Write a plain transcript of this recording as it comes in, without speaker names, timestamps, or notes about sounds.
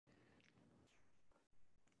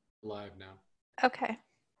Live now. Okay.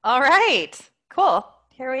 All right. Cool.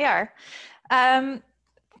 Here we are.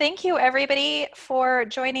 Thank you, everybody, for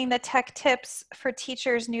joining the Tech Tips for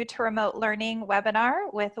Teachers New to Remote Learning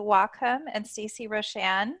webinar with Wacom and Stacey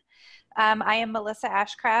Roshan. I am Melissa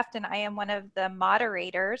Ashcraft, and I am one of the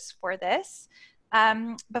moderators for this.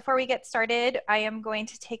 Before we get started, I am going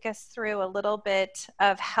to take us through a little bit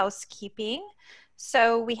of housekeeping.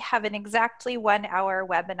 So we have an exactly 1 hour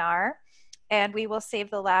webinar, and we will save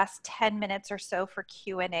the last 10 minutes or so for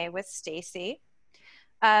Q&A with Stacey.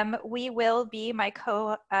 We will be, my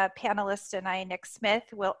co-panelist and I, Nick Smith,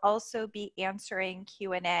 will also be answering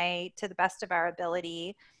Q&A to the best of our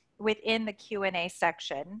ability within the Q&A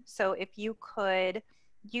section. So if you could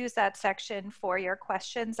use that section for your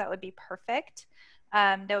questions, that would be perfect.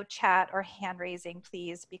 No chat or hand raising,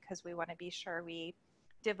 please, because we want to be sure we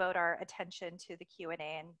devote our attention to the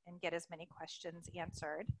Q&A and get as many questions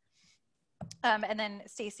answered. And then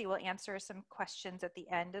Stacey will answer some questions at the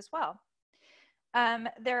end as well.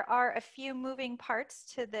 There are a few moving parts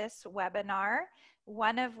to this webinar,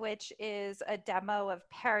 one of which is a demo of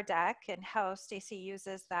Pear Deck and how Stacey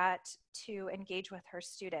uses that to engage with her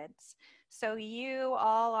students. So you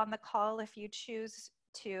all on the call, if you choose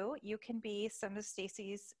to, you can be some of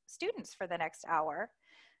Stacey's students for the next hour.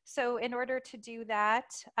 So in order to do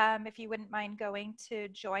that, if you wouldn't mind going to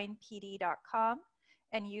joinpd.com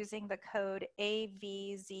and using the code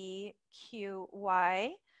AVZQY,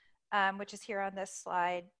 which is here on this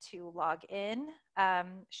slide, to log in.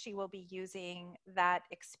 She will be using that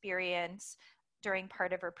experience during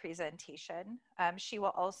part of her presentation. She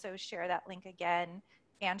will also share that link again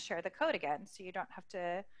and share the code again, so you don't have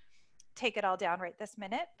to take it all down right this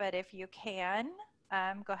minute, but if you can,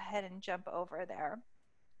 go ahead and jump over there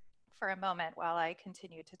for a moment while I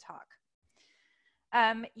continue to talk.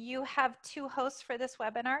 You have 2 hosts for this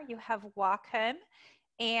webinar. You have Wacom,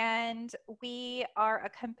 and we are a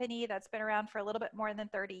company that's been around for a little bit more than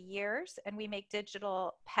 30 years, and we make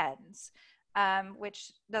digital pens,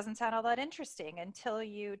 which doesn't sound all that interesting until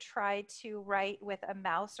you try to write with a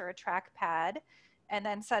mouse or a trackpad, and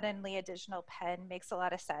then suddenly a digital pen makes a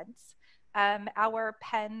lot of sense. Our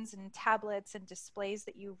pens and tablets and displays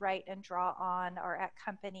that you write and draw on are at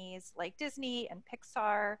companies like Disney and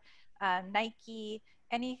Pixar, Nike.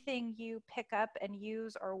 Anything you pick up and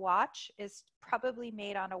use or watch is probably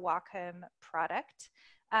made on a Wacom product.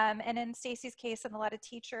 And in Stacey's case, and a lot of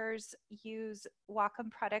teachers use Wacom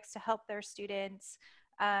products to help their students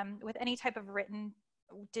with any type of written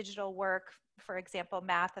digital work. For example,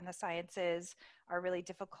 math and the sciences are really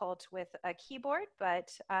difficult with a keyboard,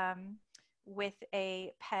 but with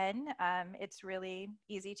a pen, it's really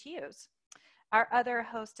easy to use. Our other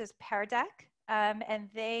host is Pear Deck. And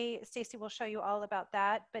Stacey will show you all about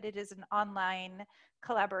that, but it is an online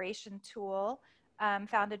collaboration tool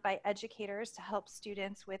founded by educators to help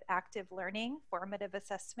students with active learning, formative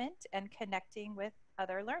assessment, and connecting with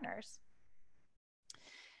other learners.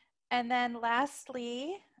 And then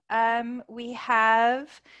lastly, we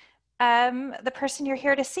have the person you're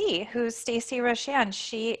here to see, who's Stacey Roshan.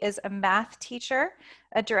 She is a math teacher,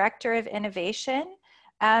 a director of innovation,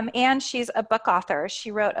 and she's a book author.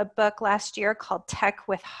 She wrote a book last year called Tech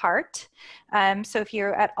with Heart. So if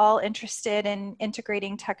you're at all interested in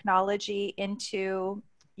integrating technology into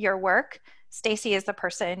your work, Stacey is the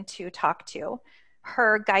person to talk to.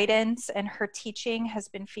 Her guidance and her teaching has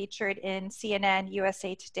been featured in CNN,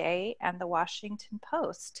 USA Today, and the Washington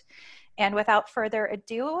Post. And without further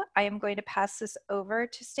ado, I am going to pass this over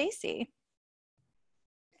to Stacey.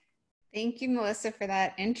 Thank you, Melissa, for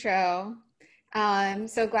that intro. I'm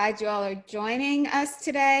so glad you all are joining us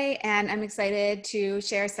today, and I'm excited to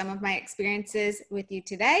share some of my experiences with you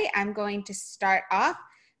today. I'm going to start off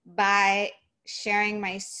by sharing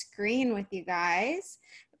my screen with you guys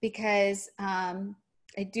because I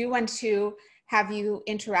do want to have you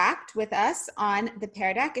interact with us on the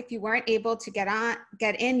Pear Deck. If you weren't able to get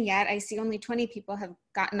in yet, I see only 20 people have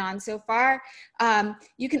gotten on so far.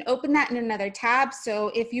 You can open that in another tab. So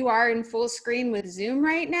if you are in full screen with Zoom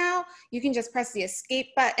right now, you can just press the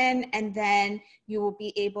escape button and then you will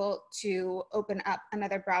be able to open up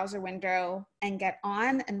another browser window and get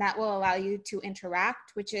on, and that will allow you to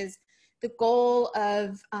interact, which is the goal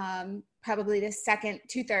of probably the second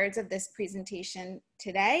 2/3 of this presentation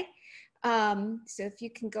today. So if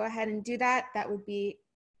you can go ahead and do that, that would be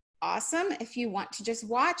awesome. If you want to just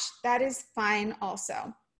watch, that is fine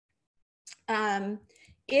also.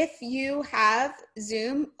 If you have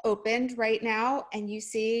Zoom opened right now and you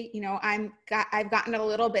see, you know, I've gotten a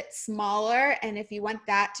little bit smaller, and if you want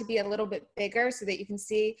that to be a little bit bigger so that you can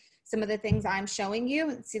see some of the things I'm showing you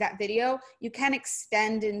and see that video, you can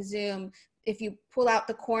extend in Zoom if you pull out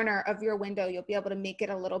the corner of your window, you'll be able to make it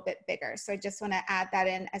a little bit bigger. So I just want to add that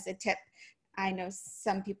in as a tip. I know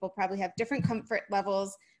some people probably have different comfort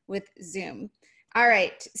levels with Zoom. All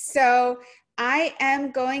right, so I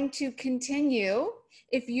am going to continue.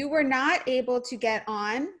 If you were not able to get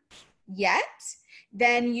on yet,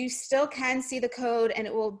 then you still can see the code, and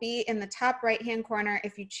it will be in the top right-hand corner.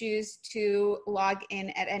 If you choose to log in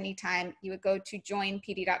at any time, you would go to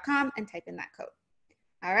joinpd.com and type in that code.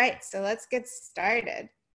 All right, so let's get started.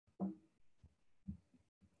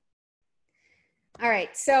 All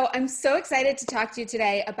right, so I'm so excited to talk to you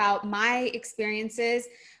today about my experiences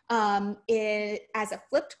as a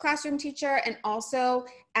flipped classroom teacher and also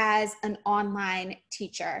as an online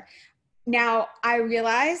teacher. Now, I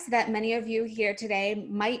realize that many of you here today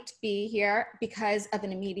might be here because of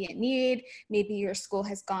an immediate need. Maybe your school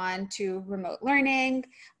has gone to remote learning.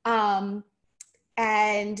 And,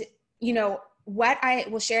 you know, what I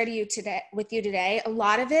will share with you today, a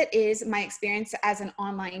lot of it is my experience as an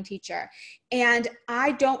online teacher. And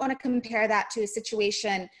I don't want to compare that to a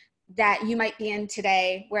situation that you might be in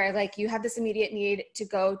today where like you have this immediate need to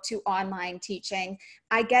go to online teaching.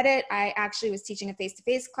 I get it. I actually was teaching a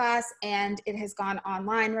face-to-face class and it has gone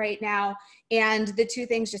online right now. And the two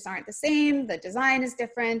things just aren't the same. The design is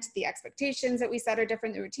different. The expectations that we set are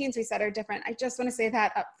different. The routines we set are different. I just want to say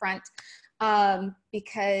that up front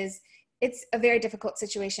because it's a very difficult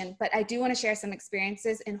situation, but I do want to share some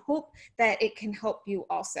experiences and hope that it can help you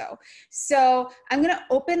also. So I'm going to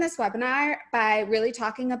open this webinar by really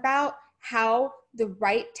talking about how the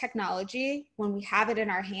right technology, when we have it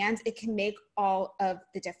in our hands, it can make all of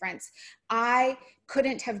the difference. I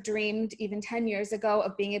couldn't have dreamed even 10 years ago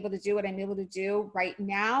of being able to do what I'm able to do right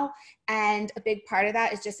now. And a big part of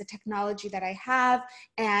that is just the technology that I have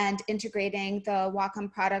and integrating the Wacom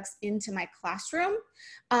products into my classroom.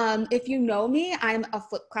 If you know me, I'm a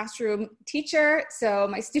flipped classroom teacher. So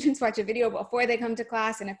my students watch a video before they come to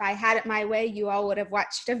class. And if I had it my way, you all would have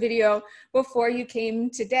watched a video before you came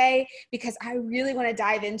today, because I really want to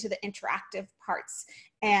dive into the interactive parts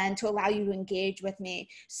and to allow you to engage with me.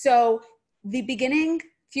 So the beginning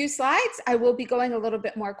few slides, I will be going a little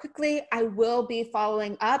bit more quickly. I will be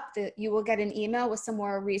following up. You will get an email with some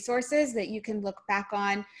more resources that you can look back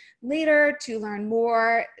on later to learn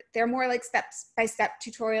more. They're more like step-by-step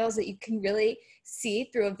tutorials that you can really see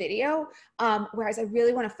through a video, whereas I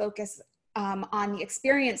really want to focus on the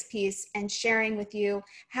experience piece and sharing with you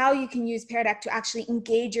how you can use Pear Deck to actually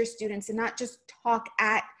engage your students and not just talk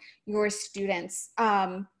at your students.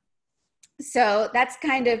 So that's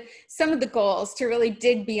kind of some of the goals, to really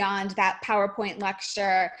dig beyond that PowerPoint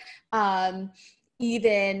lecture,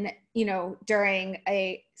 even, you know, during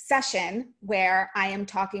a session where I am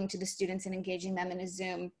talking to the students and engaging them in a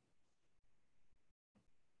Zoom.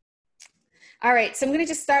 All right, so I'm going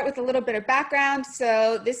to just start with a little bit of background.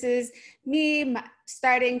 So this is me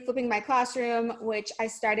flipping my classroom, which I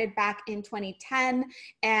started back in 2010,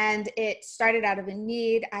 and it started out of a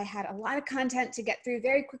need. I had a lot of content to get through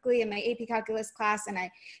very quickly in my AP Calculus class, and I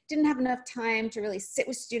didn't have enough time to really sit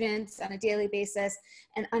with students on a daily basis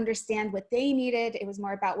and understand what they needed. It was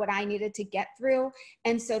more about what I needed to get through.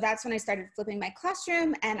 And so that's when I started flipping my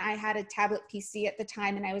classroom, and I had a tablet PC at the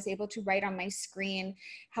time, and I was able to write on my screen.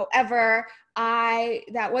 However,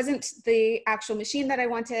 that wasn't the actual machine that I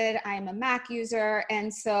wanted. I'm a Mac user.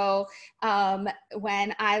 And so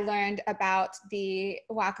when I learned about the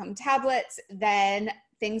Wacom tablets, then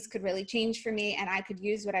things could really change for me, and I could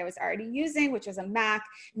use what I was already using, which was a Mac,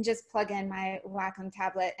 and just plug in my Wacom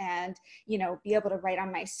tablet and, you know, be able to write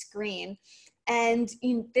on my screen. And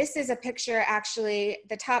this is a picture, actually,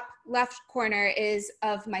 the top left corner is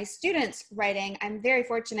of my students writing. I'm very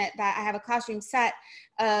fortunate that I have a classroom set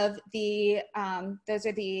of those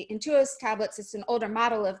are the Intuos tablets. It's an older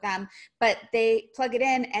model of them, but they plug it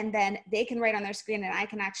in and then they can write on their screen, and I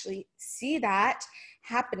can actually see that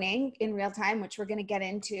happening in real time, which we're going to get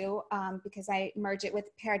into because I merge it with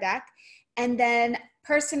Pear Deck. And then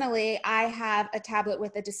personally, I have a tablet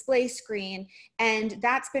with a display screen, and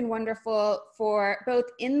that's been wonderful for both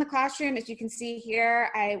in the classroom. As you can see here,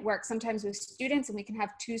 I work sometimes with students and we can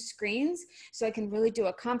have two screens, so I can really do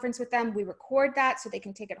a conference with them. We record that so they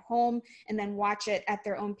can take it home and then watch it at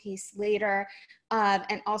their own pace later.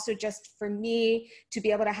 And also just for me to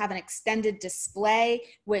be able to have an extended display,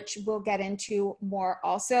 which we'll get into more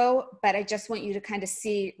also, but I just want you to kind of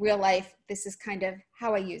see real life. This is kind of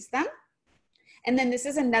how I use them. And then this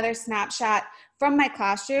is another snapshot from my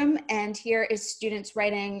classroom, and here is students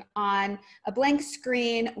writing on a blank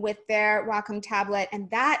screen with their Wacom tablet, and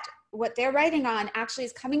that, what they're writing on actually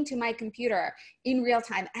is coming to my computer in real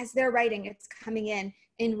time. As they're writing, it's coming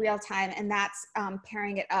in real time, and that's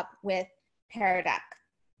pairing it up with Pear Deck.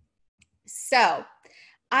 So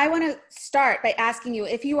I want to start by asking you,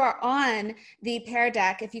 if you are on the Pear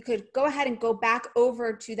Deck, if you could go ahead and go back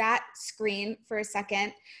over to that screen for a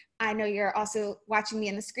second. I know you're also watching me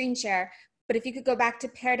in the screen share, but if you could go back to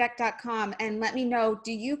peardeck.com and let me know,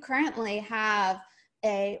 do you currently have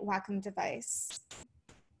a Wacom device?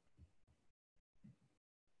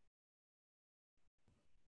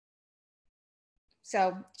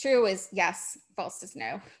 So true is yes, false is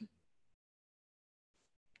no.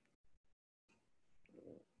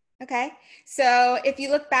 Okay, so if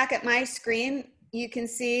you look back at my screen, you can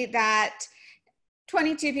see that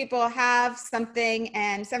 22 people have something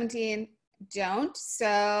and 17 don't.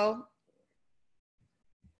 So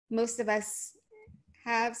most of us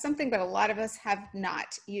have something, but a lot of us have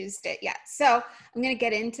not used it yet. So I'm going to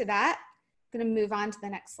get into that. I'm going to move on to the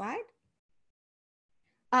next slide.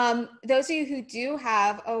 Those of you who do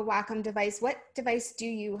have a Wacom device, what device do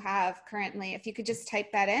you have currently? If you could just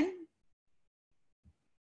type that in.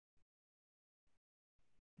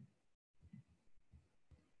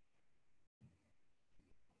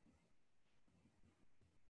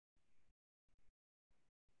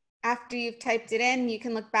 After you've typed it in, you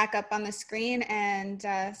can look back up on the screen and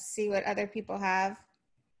see what other people have.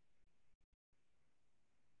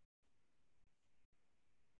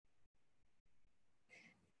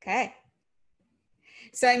 Okay.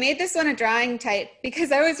 So I made this one a drawing type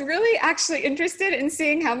because I was really actually interested in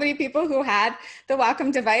seeing how many people who had the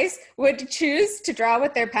Wacom device would choose to draw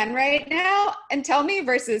with their pen right now and tell me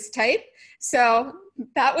versus type. So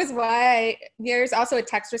that was why there's also a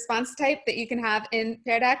text response type that you can have in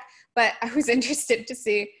Pear Deck, but I was interested to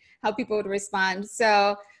see how people would respond.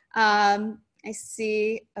 So I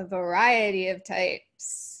see a variety of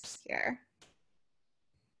types here.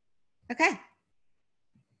 Okay.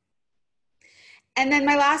 And then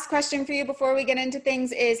my last question for you before we get into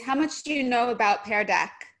things is, how much do you know about Pear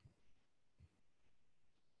Deck?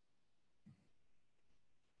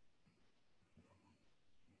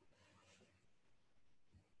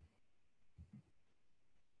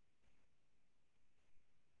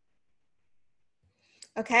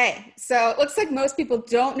 Okay, so it looks like most people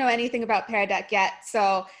don't know anything about Pear Deck yet,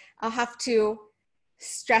 so I'll have to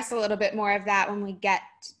stress a little bit more of that when we get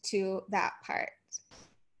to that part.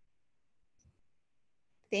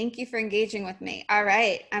 Thank you for engaging with me. All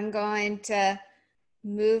right, I'm going to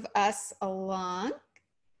move us along.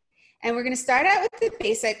 And we're going to start out with the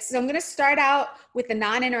basics. So I'm going to start out with the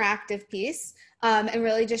non-interactive piece and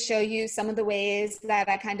really just show you some of the ways that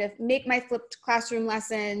I kind of make my flipped classroom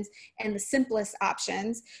lessons and the simplest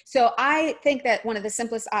options. So I think that one of the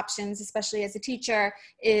simplest options, especially as a teacher,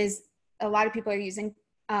 is a lot of people are using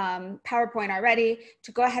PowerPoint already,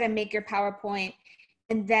 to go ahead and make your PowerPoint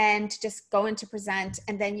and then to just go into present,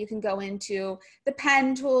 and then you can go into the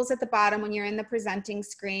pen tools at the bottom when you're in the presenting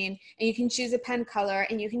screen, and you can choose a pen color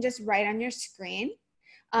and you can just write on your screen.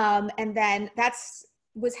 And then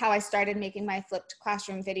was how I started making my flipped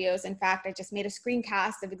classroom videos. In fact, I just made a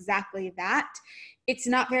screencast of exactly that. It's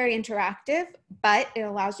not very interactive, but it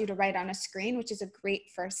allows you to write on a screen, which is a great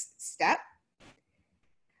first step.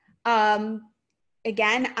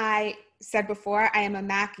 Again, I said before, I am a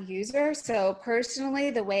Mac user. So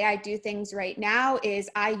personally, the way I do things right now is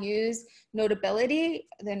I use Notability,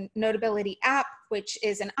 the Notability app, which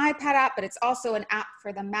is an iPad app, but it's also an app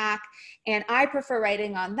for the Mac. And I prefer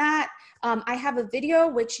writing on that. I have a video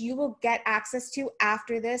which you will get access to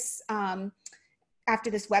after this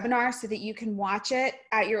webinar so that you can watch it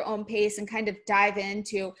at your own pace and kind of dive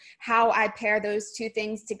into how I pair those two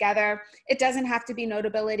things together. It doesn't have to be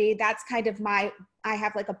Notability. That's kind of I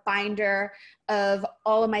have like a binder of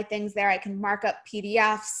all of my things there. I can mark up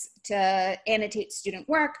PDFs to annotate student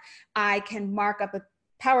work. I can mark up a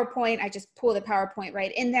PowerPoint. I just pull the PowerPoint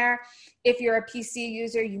right in there. If you're a PC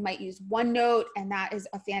user, you might use OneNote, and that is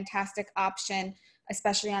a fantastic option,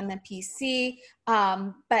 especially on the PC.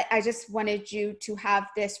 But I just wanted you to have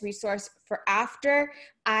this resource for after.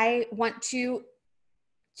 I want to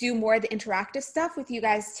do more of the interactive stuff with you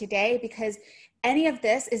guys today, because any of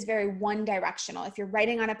this is very one directional. If you're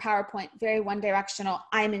writing on a PowerPoint, very one directional.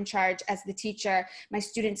 I'm in charge as the teacher. My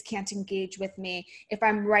students can't engage with me. If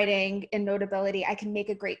I'm writing in Notability, I can make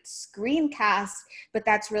a great screencast, but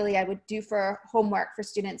that's really I would do for homework for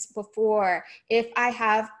students before. If I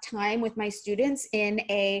have time with my students in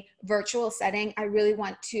a virtual setting, I really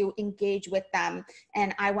want to engage with them,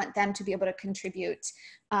 and I want them to be able to contribute.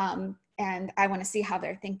 And I want to see how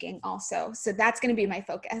they're thinking also. So that's going to be my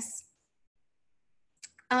focus.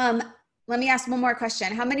 Let me ask one more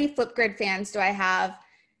question. How many Flipgrid fans do I have?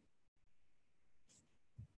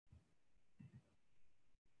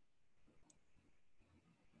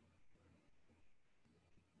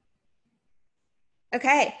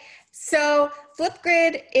 Okay, so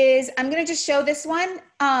Flipgrid is, I'm going to just show this one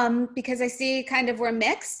because I see kind of we're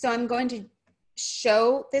mixed. So I'm going to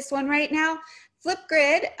show this one right now.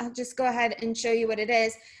 Flipgrid, I'll just go ahead and show you what it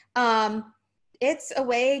is. It's a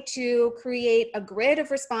way to create a grid of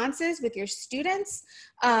responses with your students.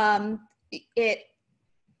 You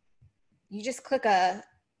just click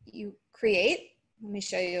you create. Let me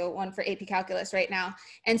show you one for AP Calculus right now.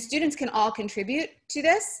 And students can all contribute to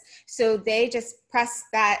this. So they just press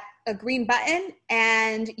a green button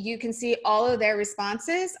and you can see all of their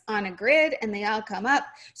responses on a grid and they all come up.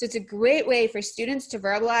 So it's a great way for students to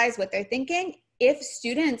verbalize what they're thinking. If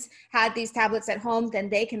students had these tablets at home, then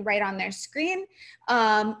they can write on their screen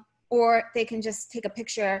or they can just take a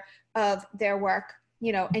picture of their work,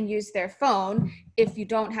 you know, and use their phone if you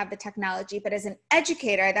don't have the technology. But as an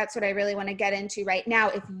educator, that's what I really want to get into right now.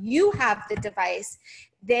 If you have the device,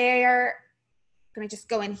 they're going to just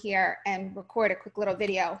go in here and record a quick little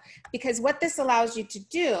video, because what this allows you to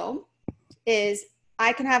do is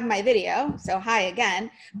I can have my video, so hi again,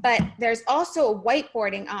 but there's also a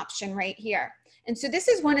whiteboarding option right here. And so this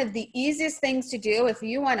is one of the easiest things to do. If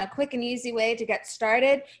you want a quick and easy way to get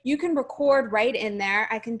started, you can record right in there.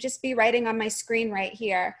 I can just be writing on my screen right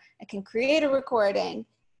here. I can create a recording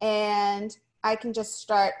and I can just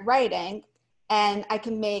start writing and I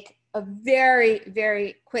can make a very,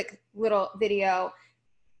 very quick little video,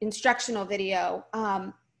 instructional video.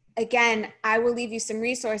 Again, I will leave you some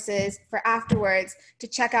resources for afterwards to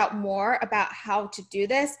check out more about how to do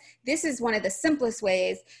this. This is one of the simplest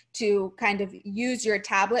ways to kind of use your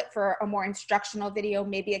tablet for a more instructional video.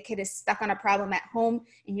 Maybe a kid is stuck on a problem at home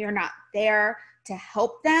and you're not there to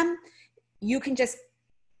help them. You can just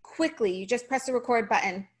quickly, you just press the record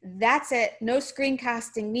button. That's it, no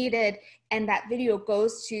screencasting needed. And that video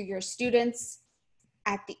goes to your students.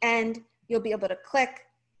 At the end, you'll be able to click,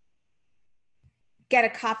 get a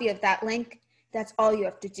copy of that link. That's all you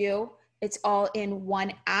have to do. It's all in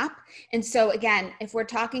one app. And so again, if we're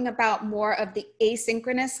talking about more of the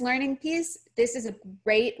asynchronous learning piece, this is a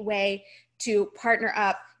great way to partner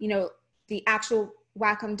up, you know, the actual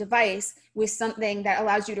Wacom device with something that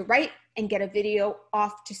allows you to write and get a video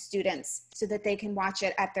off to students so that they can watch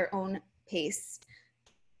it at their own pace.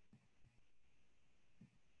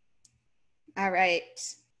 All right.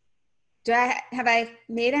 Have I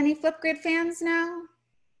made any Flipgrid fans now?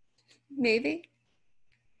 Maybe.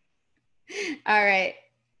 All right.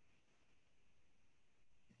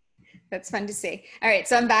 That's fun to see. All right,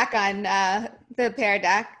 so I'm back on the Pear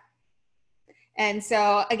Deck. And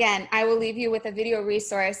so again, I will leave you with a video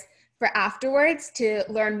resource for afterwards to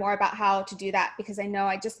learn more about how to do that, because I know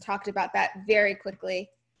I just talked about that very quickly.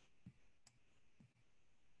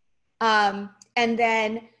 And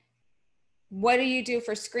then what do you do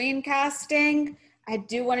for screencasting? I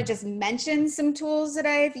do want to just mention some tools that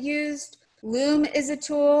I've used. Loom is a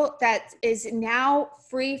tool that is now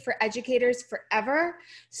free for educators forever.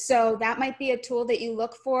 So that might be a tool that you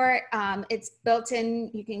look for. It's built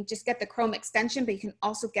in, you can just get the Chrome extension, but you can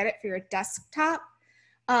also get it for your desktop.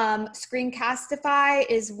 Screencastify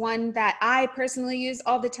is one that I personally use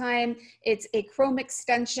all the time. It's a Chrome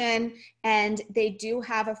extension, and they do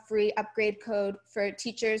have a free upgrade code for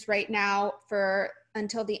teachers right now for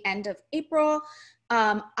until the end of April.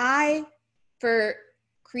 For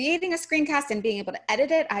creating a screencast and being able to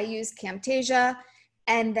edit it, I use Camtasia.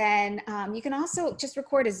 And then you can also just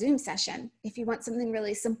record a Zoom session if you want something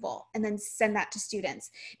really simple and then send that to students.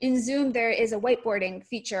 In Zoom, there is a whiteboarding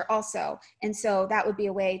feature also. And so that would be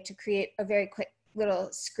a way to create a very quick little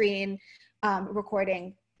screen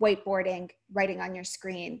recording, whiteboarding, writing on your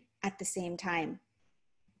screen at the same time.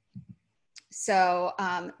 So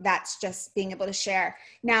that's just being able to share.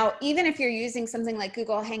 Now, even if you're using something like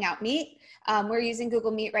Google Hangout Meet, we're using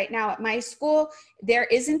Google Meet right now at my school. There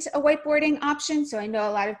isn't a whiteboarding option, so I know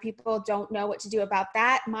a lot of people don't know what to do about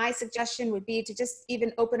that. My suggestion would be to just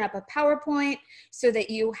even open up a PowerPoint so that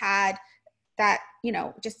you had that, you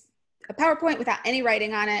know, just a PowerPoint without any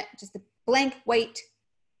writing on it, just a blank white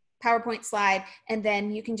PowerPoint slide, and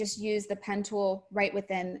then you can just use the pen tool right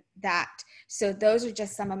within that. So those are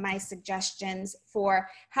just some of my suggestions for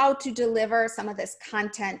how to deliver some of this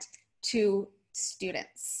content to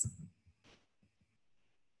students.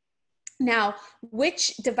 Now,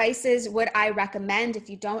 which devices would I recommend if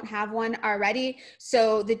you don't have one already?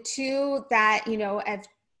 So the two that, you know, I've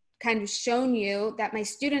kind of shown you that my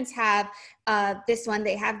students have, this one,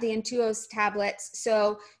 they have the Intuos tablets.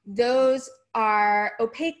 So those are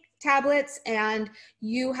opaque tablets, and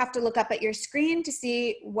you have to look up at your screen to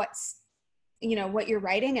see what's, you know, what you're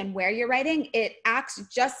writing and where you're writing. It acts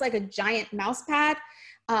just like a giant mouse pad.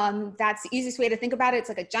 That's the easiest way to think about it. It's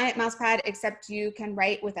like a giant mouse pad, except you can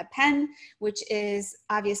write with a pen, which is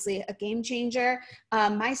obviously a game changer.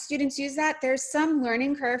 My students use that. There's some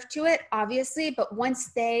learning curve to it, obviously, but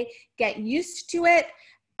once they get used to it,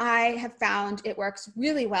 I have found it works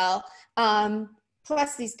really well.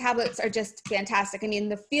 Plus, these tablets are just fantastic. I mean,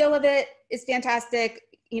 the feel of it is fantastic.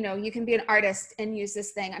 You know, you can be an artist and use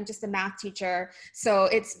this thing. I'm just a math teacher, so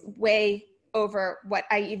it's way over what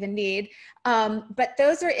I even need. But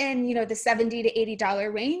those are in, you know, the $70 to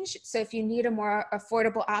 $80 range. So if you need a more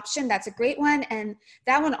affordable option, that's a great one. And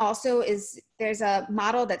that one also is, there's a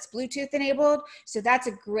model that's Bluetooth enabled. So that's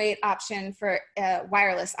a great option for a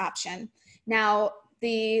wireless option. Now,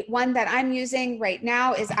 the one that I'm using right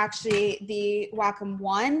now is actually the Wacom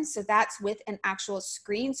One. So that's with an actual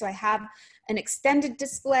screen. So I have an extended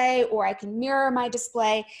display, or I can mirror my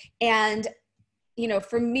display. And, you know,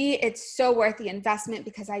 for me, it's so worth the investment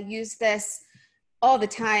because I use this all the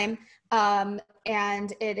time.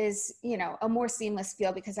 And it is, you know, a more seamless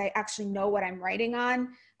feel because I actually know what I'm writing on.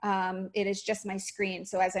 It is just my screen.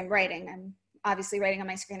 So as I'm writing, I'm obviously writing on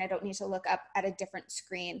my screen. I don't need to look up at a different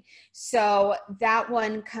screen. So that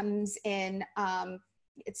one comes in,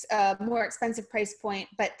 it's a more expensive price point,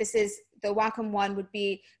 but this is, the Wacom One would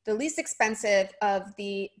be the least expensive of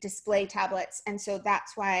the display tablets. And so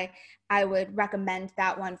that's why I would recommend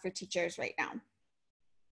that one for teachers right now.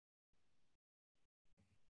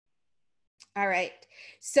 All right,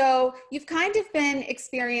 so you've kind of been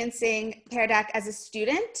experiencing Pear Deck as a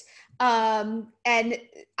student, and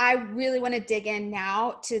I really want to dig in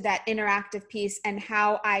now to that interactive piece and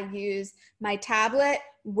how I use my tablet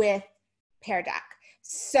with Pear Deck.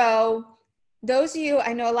 So those of you,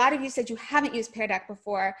 I know a lot of you said you haven't used Pear Deck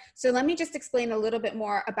before, so let me just explain a little bit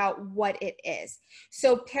more about what it is.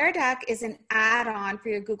 So Pear Deck is an add-on for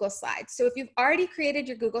your Google Slides. So if you've already created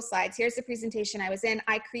your Google Slides, here's the presentation I was in.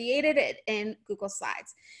 I created it in Google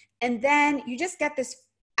Slides. And then you just get this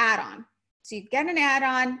add-on. So you get an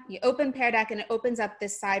add-on, you open Pear Deck, and it opens up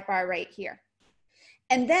this sidebar right here.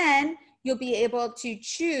 And then you'll be able to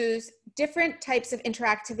choose different types of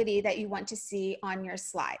interactivity that you want to see on your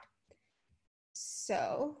slide.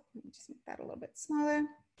 So let me just make that a little bit smaller.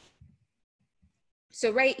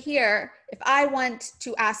 So right here, if I want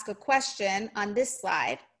to ask a question on this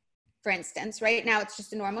slide, for instance, right now it's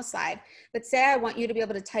just a normal slide, but say I want you to be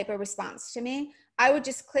able to type a response to me, I would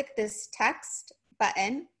just click this text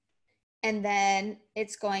button, and then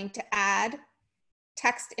it's going to add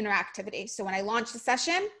text interactivity. So when I launch the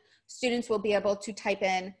session, students will be able to type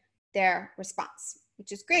in their response,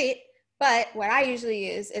 which is great. But what I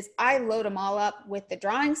usually use is I load them all up with the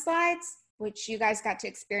drawing slides, which you guys got to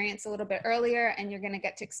experience a little bit earlier, and you're going to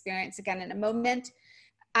get to experience again in a moment.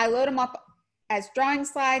 I load them up as drawing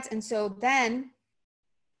slides, and so then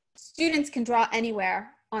students can draw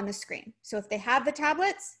anywhere on the screen. So if they have the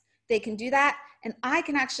tablets, they can do that, and I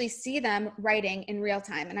can actually see them writing in real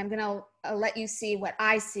time. And I'm going to let you see what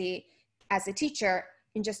I see as a teacher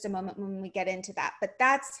in just a moment when we get into that. But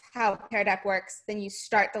that's how Pear Deck works. Then you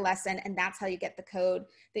start the lesson, and that's how you get the code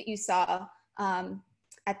that you saw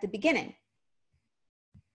at the beginning.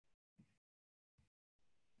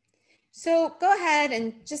 So go ahead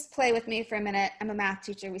and just play with me for a minute. I'm a math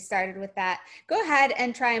teacher. We started with that. Go ahead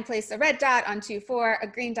and try and place a red dot onto 4, a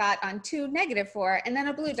green dot onto -4, and then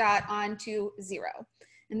a blue dot onto 0.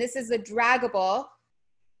 And this is a draggable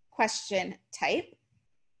question type.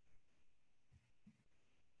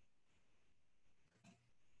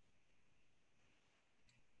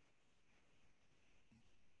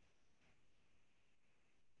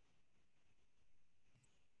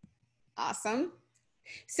 Awesome.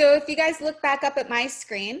 So if you guys look back up at my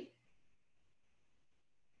screen,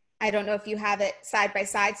 I don't know if you have it side by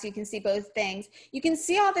side so you can see both things. You can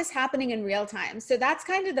see all this happening in real time. So that's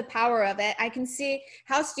kind of the power of it. I can see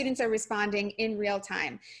how students are responding in real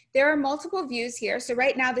time. There are multiple views here. So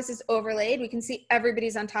right now this is overlaid. We can see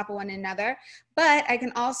everybody's on top of one another, but I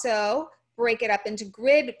can also break it up into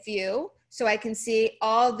grid view. So I can see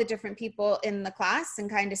all the different people in the class and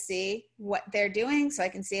kind of see what they're doing. So I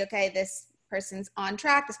can see, okay, this person's on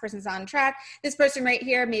track, this person's on track. This person right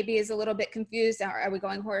here maybe is a little bit confused. Are we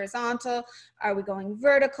going horizontal? Are we going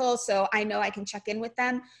vertical? So I know I can check in with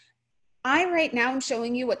them. I right now am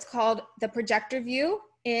showing you what's called the projector view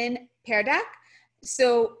in Pear Deck.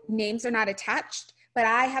 So names are not attached, but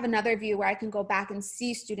I have another view where I can go back and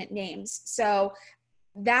see student names. So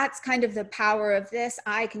that's kind of the power of this.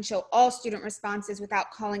 I can show all student responses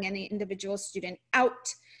without calling any individual student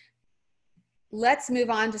out. let's move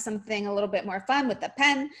on to something a little bit more fun with the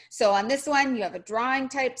pen. So on this one, you have a drawing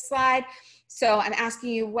type slide. So I'm asking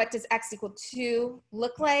you, what does x equal 2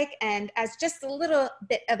 look like? And as just a little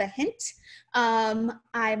bit of a hint,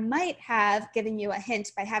 I might have given you a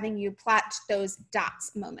hint by having you plot those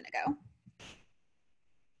dots a moment ago.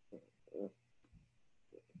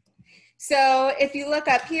 So if you look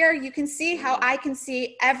up here, you can see how I can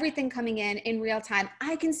see everything coming in real time.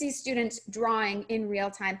 I can see students drawing in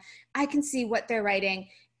real time. I can see what they're writing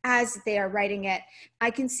as they are writing it.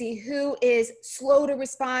 I can see who is slow to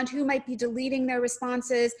respond, who might be deleting their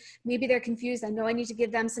responses. Maybe they're confused. I know I need to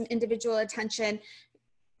give them some individual attention.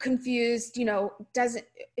 Confused, you know,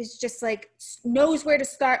 is just like knows where to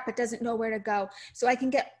start but doesn't know where to go. So I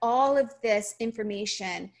can get all of this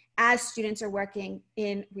information as students are working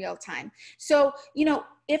in real time. So, you know,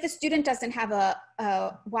 if a student doesn't have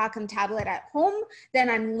a Wacom tablet at home, then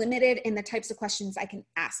I'm limited in the types of questions I can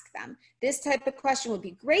ask them. This type of question would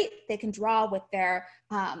be great. They can draw with their,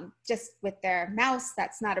 just with their mouse,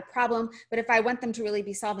 that's not a problem. But if I want them to really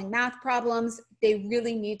be solving math problems, they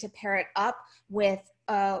really need to pair it up with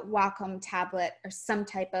a Wacom tablet or some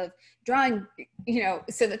type of drawing, you know,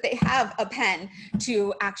 so that they have a pen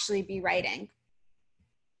to actually be writing.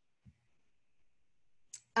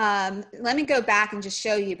 Let me go back and just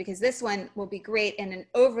show you, because this one will be great in an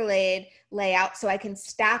overlaid layout, so I can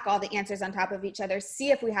stack all the answers on top of each other, see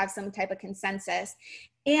if we have some type of consensus.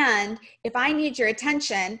 And if I need your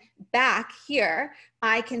attention back here,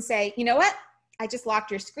 I can say, you know what? I just locked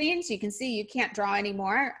your screen, so you can see you can't draw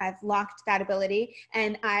anymore. I've locked that ability,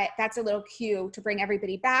 and that's a little cue to bring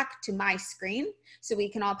everybody back to my screen so we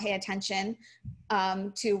can all pay attention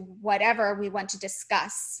to whatever we want to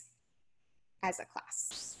discuss as a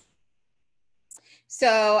class.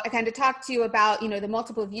 So I kind of talked to you about, you know, the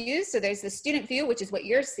multiple views. So there's the student view, which is what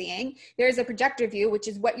you're seeing. There's a projector view, which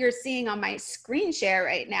is what you're seeing on my screen share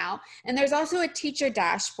right now. And there's also a teacher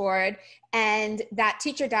dashboard. And that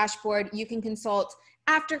teacher dashboard, you can consult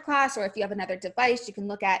after class, or if you have another device, you can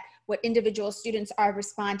look at what individual students are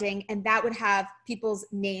responding, and that would have people's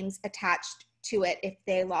names attached to it if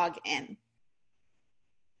they log in.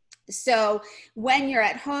 So when you're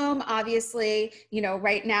at home, obviously, you know,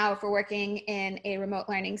 right now, if we're working in a remote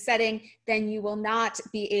learning setting, then you will not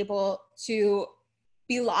be able to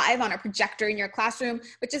be live on a projector in your classroom,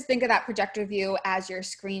 but just think of that projector view as your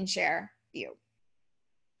screen share view.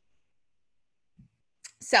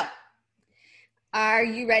 So are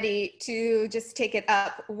you ready to just take it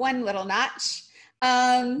up one little notch?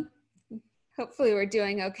 Hopefully we're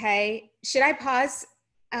doing okay. Should I pause?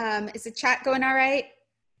 Is the chat going all right?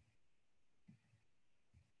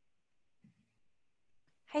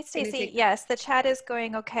 Hi, Stacey. Yes, the chat is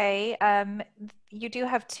going okay. You do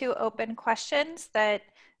have 2 open questions that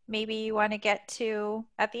maybe you want to get to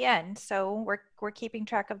at the end. So we're keeping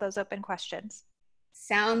track of those open questions.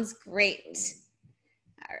 Sounds great.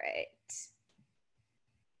 All right.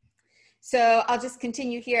 So I'll just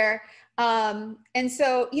continue here. And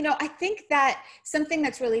so, you know, I think that something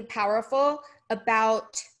that's really powerful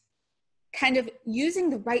about kind of using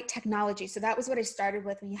the right technology. So that was what I started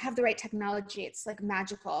with. When you have the right technology, it's like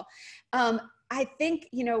magical. I think,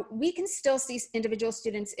 you know, we can still see individual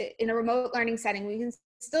students in a remote learning setting. We can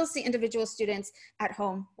still see individual students at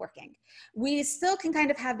home working. We still can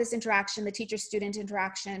kind of have this interaction, the teacher-student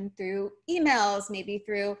interaction, through emails, maybe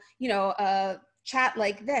through, you know, a chat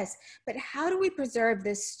like this. But how do we preserve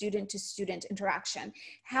this student-to-student interaction?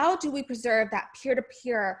 How do we preserve that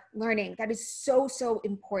peer-to-peer learning? That is so, so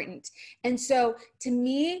important. And so to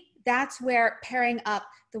me, that's where pairing up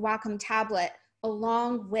the Wacom tablet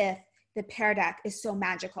along with the Pear Deck is so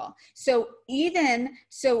magical. So even,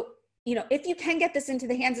 so, you know, if you can get this into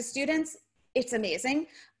the hands of students, it's amazing.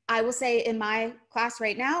 I will say in my class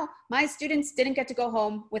right now, my students didn't get to go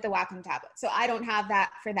home with a Wacom tablet. So I don't have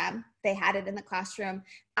that for them. They had it in the classroom.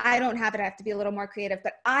 I don't have it. I have to be a little more creative,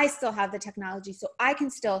 but I still have the technology. So I can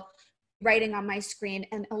still writing on my screen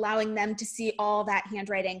and allowing them to see all that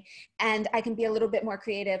handwriting. And I can be a little bit more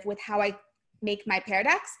creative with how I make my Pear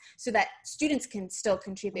Decks so that students can still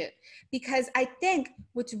contribute. Because I think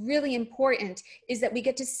what's really important is that we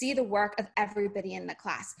get to see the work of everybody in the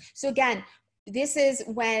class. So again, this is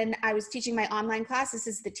when I was teaching my online class. This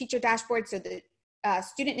is the teacher dashboard. So the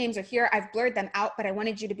student names are here. I've blurred them out, but I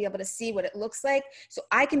wanted you to be able to see what it looks like. So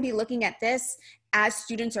I can be looking at this as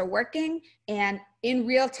students are working, and in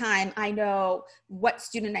real time, I know what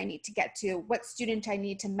student I need to get to, what student I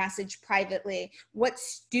need to message privately, what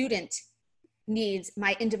student needs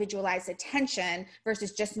my individualized attention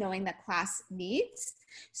versus just knowing that class needs.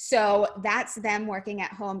 So that's them working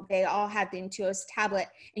at home. They all have the Intuos tablet,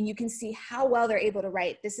 and you can see how well they're able to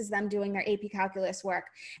write. This is them doing their AP calculus work.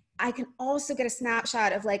 I can also get a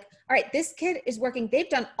snapshot of like, all right, this kid is working. They've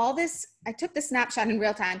done all this. I took the snapshot in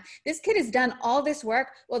real time. This kid has done all this work.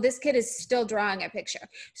 Well, this kid is still drawing a picture.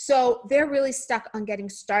 So they're really stuck on getting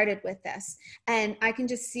started with this. And I can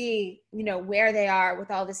just see, you know, where they are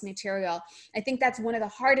with all this material. I think that's one of the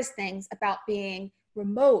hardest things about being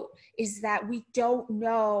remote is that we don't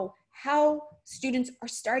know how students are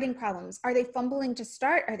starting problems. Are they fumbling to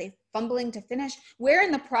start? Are they fumbling to finish? Where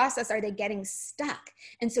in the process are they getting stuck?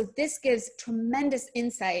 And so this gives tremendous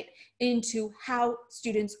insight into how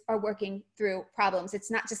students are working through problems. It's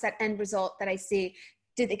not just that end result that I see.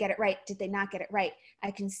 Did they get it right? Did they not get it right?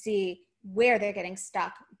 I can see where they're getting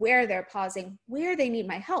stuck, where they're pausing, where they need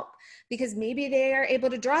my help, because maybe they are able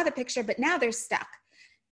to draw the picture, but now they're stuck.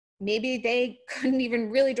 Maybe they couldn't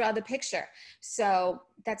even really draw the picture. So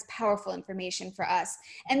that's powerful information for us.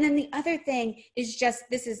 And then the other thing is just,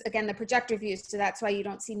 this is again, the projector view. So that's why you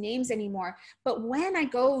don't see names anymore. But when I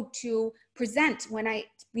go to present, when I,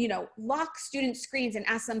 you know, lock student screens and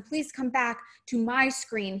ask them, please come back to my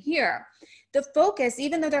screen here. The focus,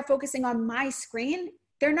 even though they're focusing on my screen,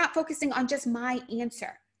 they're not focusing on just my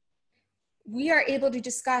answer. We are able to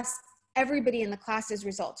discuss everybody in the class's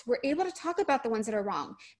results. We're able to talk about the ones that are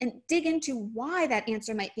wrong and dig into why that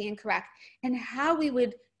answer might be incorrect and how we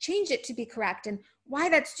would change it to be correct and why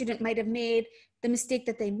that student might have made the mistake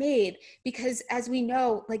that they made. Because as we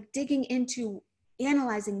know, like digging into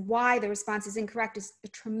analyzing why the response is incorrect is a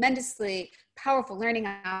tremendously powerful learning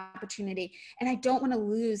opportunity. And I don't want to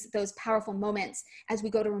lose those powerful moments as we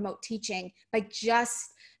go to remote teaching by just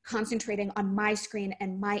concentrating on my screen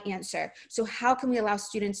and my answer. So how can we allow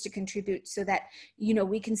students to contribute so that, you know,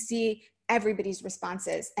 we can see everybody's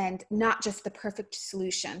responses and not just the perfect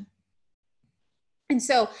solution? And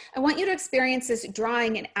so I want you to experience this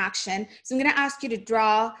drawing in action. So I'm going to ask you to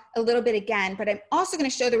draw a little bit again, but I'm also going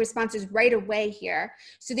to show the responses right away here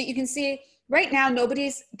so that you can see right now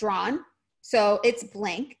nobody's drawn. So it's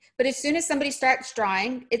blank, but as soon as somebody starts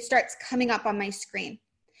drawing, it starts coming up on my screen.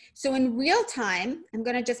 So in real time, I'm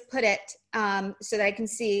going to just put it so that I can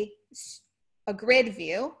see a grid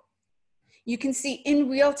view. You can see in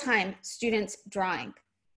real time students drawing.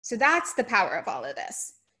 So that's the power of all of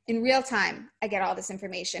this. In real time, I get all this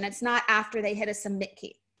information. It's not after they hit a submit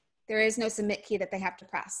key. There is no submit key that they have to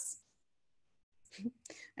press.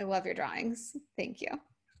 I love your drawings. Thank you.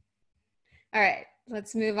 All right,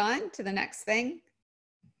 let's move on to the next thing.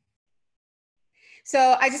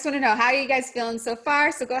 So I just want to know, how are you guys feeling so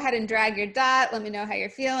far? So go ahead and drag your dot. Let me know how you're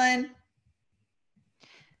feeling.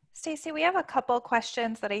 Stacey, we have a couple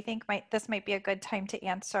questions that I think this might be a good time to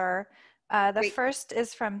answer. The Great. first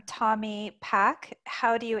is from Tommy Pack.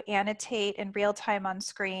 How do you annotate in real time on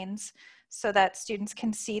screens so that students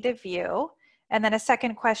can see the view? And then a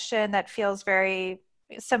second question that feels very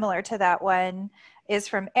similar to that one is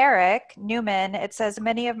from Eric Newman. It says,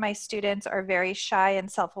 many of my students are very shy and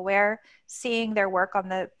self-aware. Seeing their work on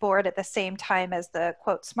the board at the same time as the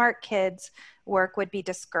quote smart kids work would be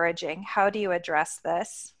discouraging. How do you address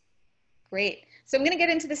this? Great. So I'm going to get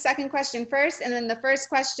into the second question first, and then the first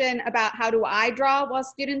question about how do I draw while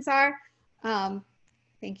students are.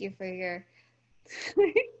 Thank you for your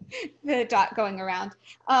the dot going around.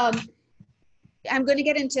 I'm going to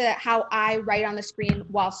get into how I write on the screen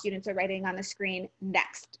while students are writing on the screen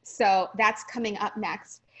next. So that's coming up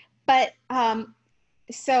next. But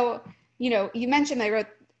so, you know, you mentioned I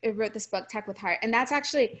wrote this book, Tech with Heart, and that's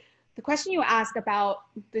actually the question you asked about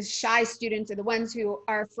the shy students or the ones who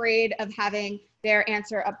are afraid of having their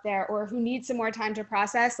answer up there or who need some more time to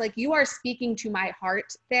process. Like, you are speaking to my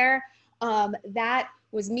heart there. That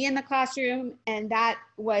was me in the classroom, and that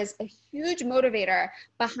was a huge motivator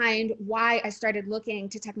behind why I started looking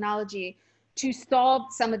to technology to solve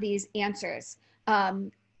some of these answers.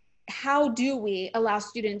 How do we allow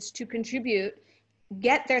students to contribute,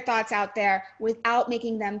 get their thoughts out there without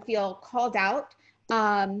making them feel called out?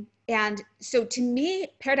 And so to me,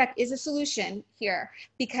 Pear Deck is a solution here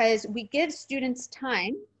because we give students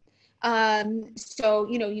time. So,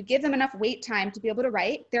 you know, you give them enough wait time to be able to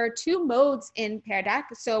write. There are two modes in Pear Deck.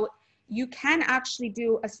 So you can actually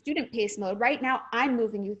do a student pace mode. Right now, I'm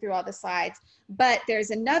moving you through all the slides, but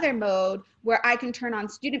there's another mode where I can turn on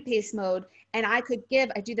student pace mode, and I could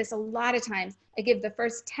give, I do this a lot of times, I give the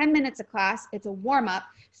first 10 minutes of class, it's a warm up.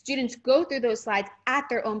 Students go through those slides at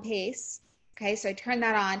their own pace. Okay, so I turn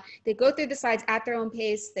that on. They go through the slides at their own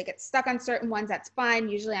pace. They get stuck on certain ones, that's fine.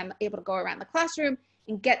 Usually I'm able to go around the classroom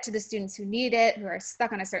and get to the students who need it, who are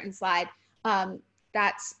stuck on a certain slide.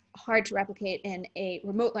 That's hard to replicate in a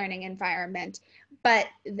remote learning environment. but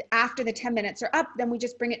after the 10 minutes are up, then we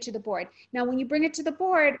just bring it to the board. Now, when you bring it to the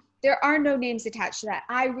board, there are no names attached to that.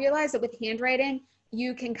 I realize that with handwriting,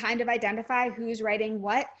 you can kind of identify who's writing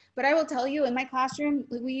what, but I will tell you, in my classroom,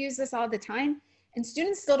 we use this all the time, and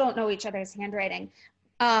students still don't know each other's handwriting.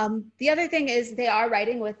 The other thing is they are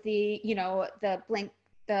writing with the,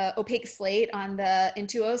 the opaque slate on the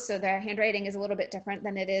Intuos, so their handwriting is a little bit different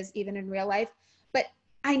than it is even in real life. But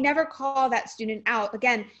I never call that student out.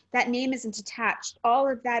 Again, that name isn't attached. All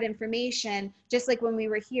of that information, just like when we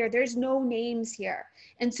were here, there's no names here.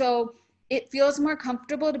 And so it feels more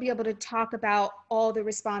comfortable to be able to talk about all the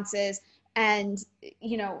responses. And,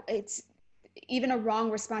 it's even a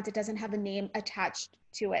wrong response, it doesn't have a name attached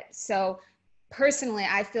to it. So personally,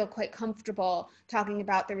 I feel quite comfortable talking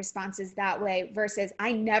about the responses that way versus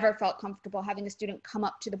I never felt comfortable having a student come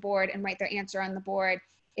up to the board and write their answer on the board.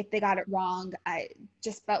 If they got it wrong, I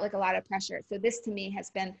just felt like a lot of pressure. So this to me has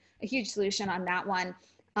been a huge solution on that one.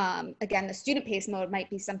 Again, the student pace mode might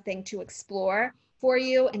be something to explore for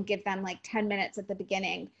you and give them like 10 minutes at the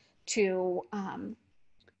beginning to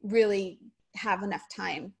really have enough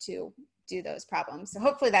time to do those problems. So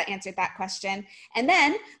hopefully that answered that question. And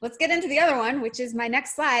then let's get into the other one, which is my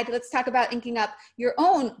next slide. Let's talk about inking up your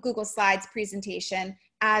own Google Slides presentation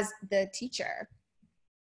as the teacher.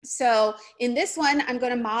 So in this one, I'm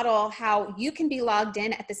going to model how you can be logged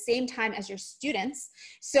in at the same time as your students.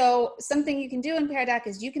 So something you can do in Pear Deck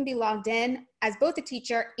is you can be logged in as both a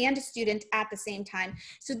teacher and a student at the same time.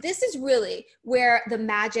 So this is really where the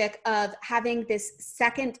magic of having this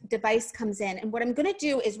second device comes in. And what I'm going to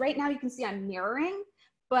do is right now you can see I'm mirroring,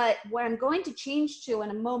 but what I'm going to change to in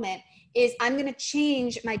a moment is I'm going to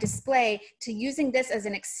change my display to using this as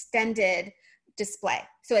an extended display.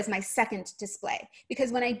 So as my second display,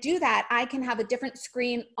 because when I do that, I can have a different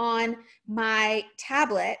screen on my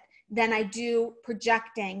tablet than I do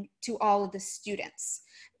projecting to all of the students.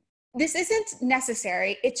 This isn't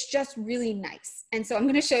necessary, it's just really nice. And so I'm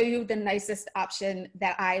going to show you the nicest option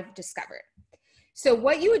that I've discovered. So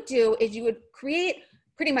what you would do is you would create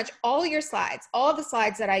pretty much all your slides, all of the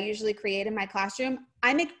slides that I usually create in my classroom,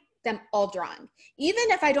 I make them all drawing. Even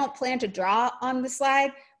if I don't plan to draw on the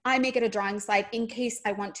slide, I make it a drawing slide in case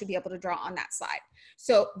I want to be able to draw on that slide.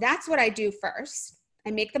 So that's what I do first. I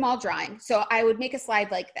make them all drawing. So I would make a slide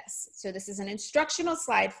like this. So this is an instructional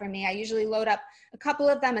slide for me. I usually load up a couple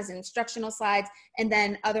of them as instructional slides and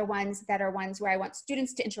then other ones that are ones where I want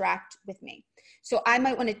students to interact with me. So I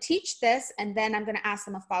might want to teach this and then I'm going to ask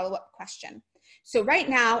them a follow-up question. So right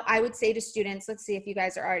now I would say to students, let's see if you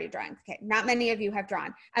guys are already drawing. Okay, not many of you have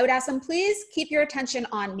drawn. I would ask them, please keep your attention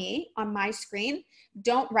on me, on my screen.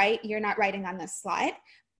 Don't write, you're not writing on this slide.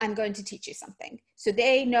 I'm going to teach you something. So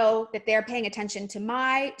they know that they're paying attention to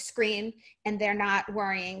my screen and they're not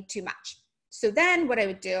worrying too much. So then what I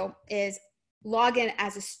would do is log in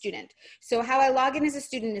as a student. So how I log in as a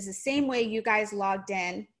student is the same way you guys logged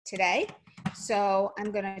in today. So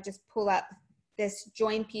I'm gonna just pull up this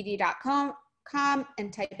joinpd.com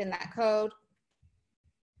and type in that code.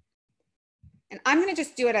 And I'm gonna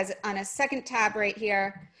just do it as on a second tab right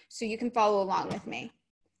here so you can follow along with me.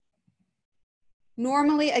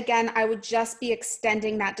 Normally, again, I would just be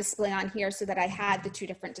extending that display on here so that I had the two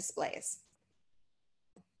different displays.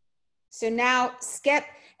 So now skip,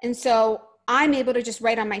 and so I'm able to just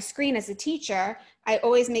write on my screen as a teacher. I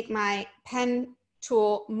always make my pen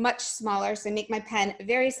tool much smaller, so I make my pen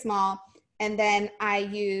very small, and then I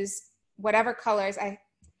use whatever colors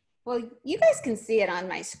well, you guys can see it on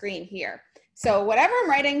my screen here. So whatever I'm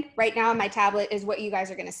writing right now on my tablet is what you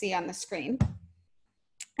guys are gonna see on the screen.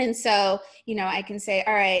 And so, I can say,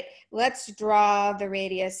 all right, let's draw the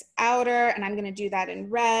radius outer, and I'm gonna do that in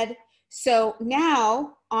red. So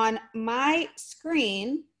now on my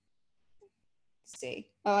screen, let's see,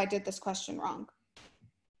 oh, I did this question wrong.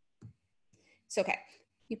 It's okay.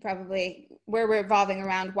 We're revolving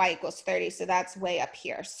around y equals 30, so that's way up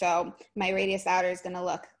here. So my radius outer is gonna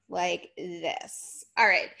look like this. All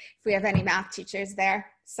right, if we have any math teachers there,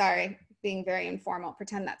 sorry, being very informal,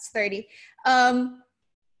 pretend that's 30.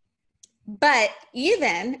 But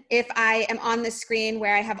even if I am on the screen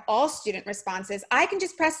where I have all student responses, I can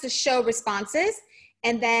just press the show responses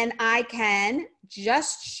and then I can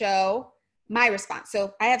just show my response.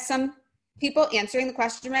 So I have some people answering the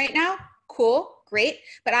question right now. Cool, great.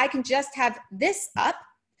 But I can just have this up.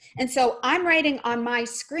 And so I'm writing on my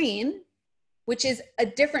screen, which is a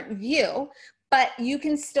different view, but you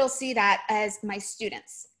can still see that as my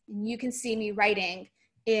students. You can see me writing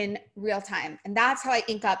in real time. And that's how I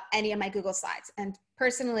ink up any of my Google Slides. And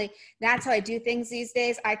personally, that's how I do things these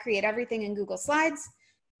days. I create everything in Google Slides,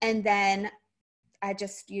 and then I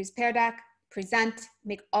just use Pear Deck present,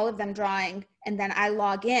 make all of them drawing, and then I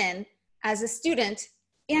log in as a student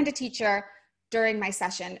and a teacher during my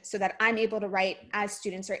session so that I'm able to write as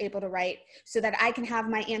students are able to write, so that I can have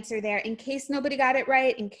my answer there in case nobody got it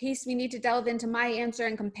right, in case we need to delve into my answer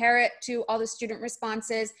and compare it to all the student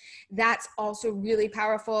responses. That's also really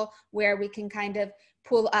powerful, where we can kind of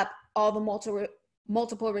pull up all the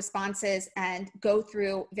multiple responses and go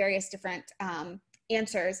through various different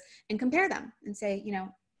answers and compare them and say, you know,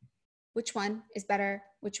 which one is better,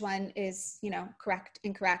 which one is, you know, correct,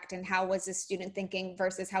 incorrect, and how was the student thinking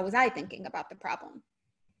versus how was I thinking about the problem.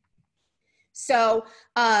 So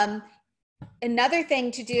another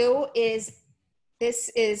thing to do is, this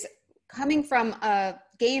is coming from a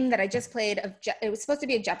game that I just played. It was supposed to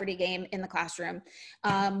be a Jeopardy game in the classroom.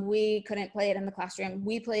 We couldn't play it in the classroom.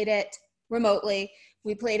 We played it remotely.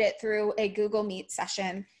 We played it through a Google Meet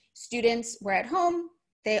session. Students were at home.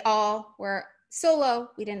 They all were solo.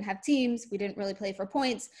 We didn't have teams. We didn't really play for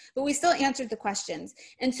points, but we still answered the questions.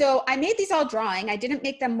 And so I made these all drawing. I didn't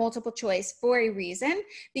make them multiple choice for a reason,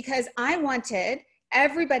 because I wanted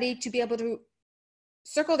everybody to be able to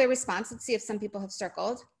circle their response. Let's see if some people have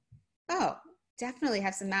circled. Oh, definitely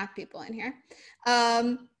have some math people in here.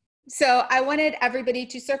 So I wanted everybody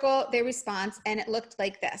to circle their response, and it looked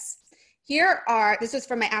like this. This was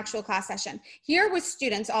from my actual class session. Here was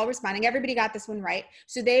students all responding. Everybody got this one right.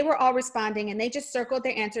 So they were all responding, and they just circled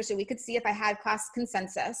their answer so we could see if I had class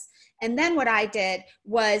consensus. And then what I did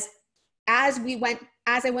was, as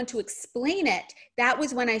I went to explain it, that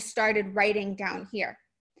was when I started writing down here.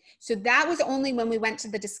 So that was only when we went to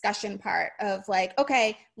the discussion part of like,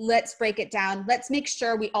 okay, let's break it down. Let's make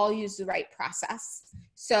sure we all use the right process.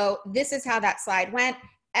 So this is how that slide went.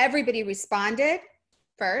 Everybody responded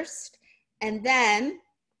first. And then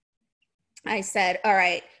I said, all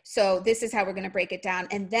right, so this is how we're going to break it down.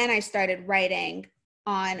 And then I started writing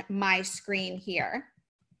on my screen here.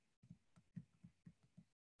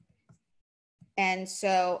 And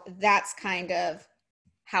so that's kind of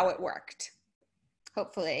how it worked.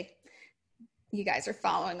 Hopefully you guys are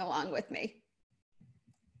following along with me.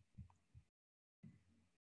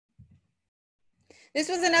 This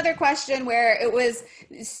was another question where it was,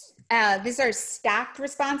 these are stacked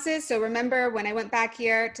responses. So remember when I went back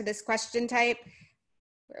here to this question type,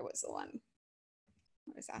 where was the one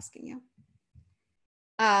I was asking you?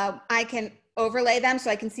 I can overlay them so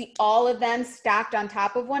I can see all of them stacked on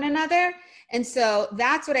top of one another. And so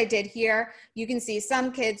that's what I did here. You can see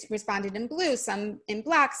some kids responded in blue, some in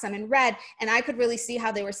black, some in red, and I could really see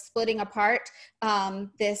how they were splitting apart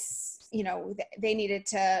you know, they needed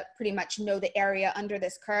to pretty much know the area under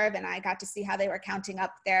this curve, and I got to see how they were counting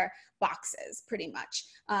up their boxes, pretty much,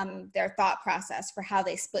 their thought process for how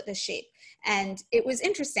they split the shape. And it was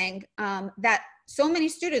interesting that so many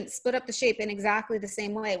students split up the shape in exactly the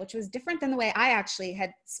same way, which was different than the way I actually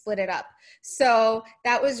had split it up. So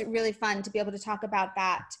that was really fun to be able to talk about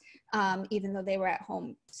that, even though they were at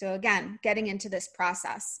home. So again, getting into this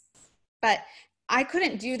process. But I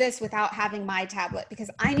couldn't do this without having my tablet, because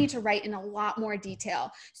I need to write in a lot more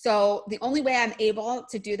detail. So the only way I'm able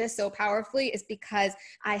to do this so powerfully is because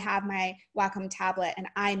I have my Wacom tablet and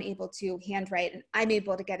I'm able to handwrite and I'm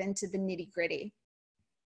able to get into the nitty-gritty.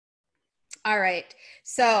 All right,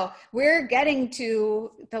 so we're getting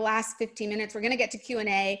to the last 15 minutes. We're gonna get to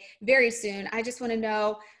Q&A very soon. I just wanna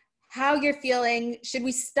know how you're feeling. Should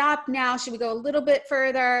we stop now? Should we go a little bit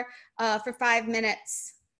further for 5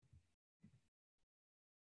 minutes?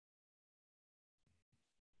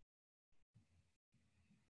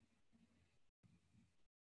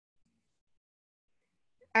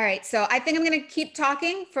 All right, so I think I'm gonna keep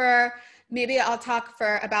talking for, maybe I'll talk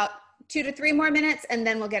for about 2 to 3 more minutes, and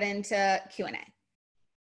then we'll get into Q&A.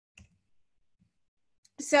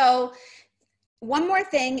 So one more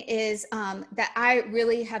thing is that I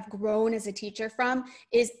really have grown as a teacher from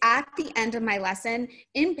is at the end of my lesson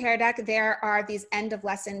in Pear Deck, there are these end of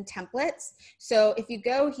lesson templates. So if you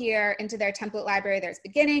go here into their template library, there's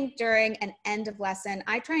beginning, during, and end of lesson.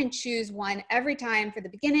 I try and choose one every time for the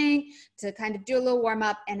beginning to kind of do a little warm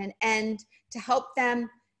up, and an end to help them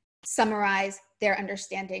summarize their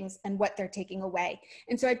understandings and what they're taking away.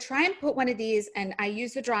 And so I try and put one of these, and I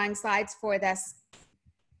use the drawing slides for this,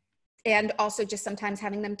 and also just sometimes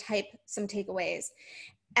having them type some takeaways.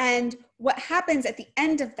 And what happens at the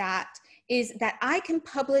end of that is that I can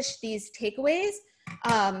publish these takeaways.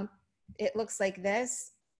 It looks like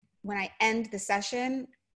this. When I end the session,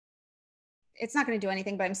 it's not going to do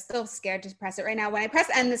anything, but I'm still scared to press it right now. When I press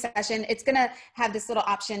end the session, it's going to have this little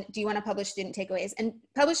option. Do you want to publish student takeaways? And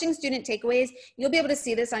publishing student takeaways, you'll be able to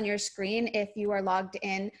see this on your screen if you are logged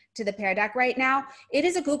in to the Pear Deck right now. It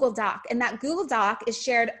is a Google Doc, and that Google Doc is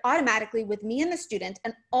shared automatically with me and the student,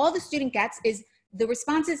 and all the student gets is the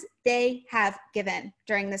responses they have given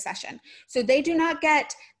during the session. So they do not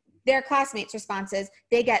get their classmates' responses.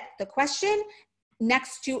 They get the question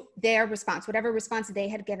next to their response, whatever response they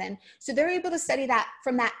had given. So they're able to study that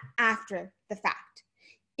from that after the fact.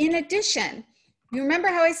 In addition, you remember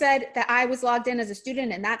how I said that I was logged in as a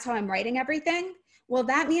student and that's how I'm writing everything? Well,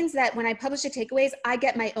 that means that when I publish the takeaways, I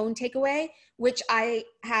get my own takeaway, which I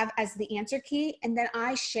have as the answer key. And then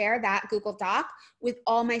I share that Google Doc with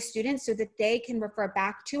all my students so that they can refer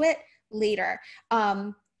back to it later.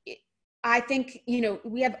 I think, you know,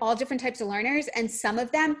 we have all different types of learners, and some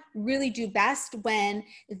of them really do best when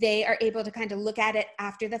they are able to kind of look at it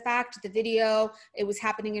after the fact. The video, it was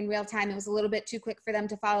happening in real time. It was a little bit too quick for them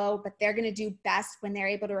to follow, but they're going to do best when they're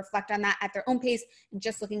able to reflect on that at their own pace and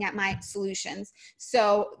just looking at my solutions.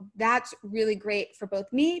 So that's really great for both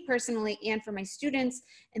me personally and for my students,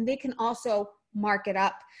 and they can also mark it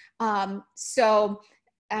up. So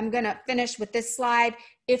I'm going to finish with this slide.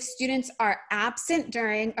 If students are absent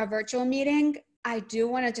during a virtual meeting, I do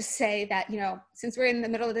want to just say that, you know, since we're in the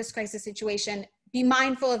middle of this crisis situation, be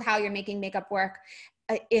mindful of how you're making makeup work,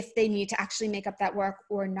 if they need to actually make up that work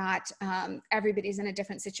or not. Everybody's in a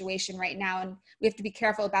different situation right now, and we have to be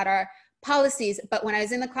careful about our policies. But when I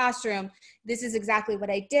was in the classroom, this is exactly what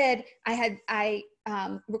I did. I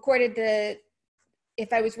recorded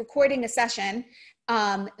if I was recording a session,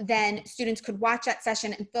 then students could watch that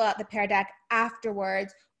session and fill out the Pear Deck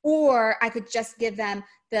afterwards, or I could just give them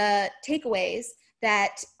the takeaways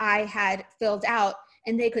that I had filled out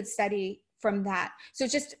and they could study from that. So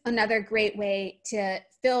just another great way to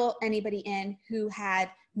fill anybody in who had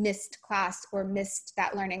missed class or missed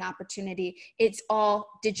that learning opportunity. It's all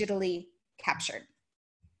digitally captured.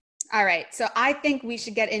 All right, so I think we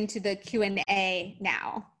should get into the Q&A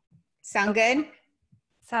now. Sound good?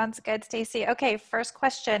 Sounds good, Stacey. Okay, first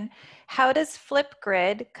question. How does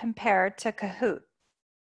Flipgrid compare to Kahoot?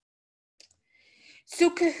 So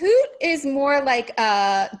Kahoot is more like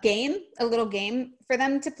a game, a little game for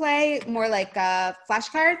them to play, more like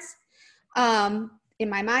flashcards in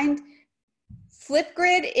my mind.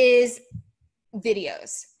 Flipgrid is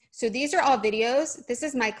videos. So these are all videos. This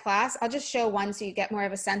is my class. I'll just show one so you get more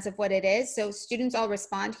of a sense of what it is. So students all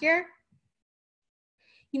respond here.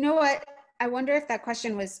 You know what? I wonder if that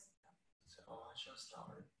question was,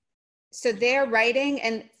 so they're writing,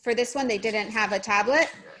 and for this one, they didn't have a tablet.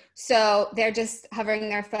 So they're just hovering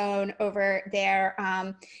their phone over their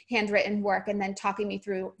handwritten work and then talking me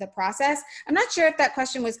through the process. I'm not sure if that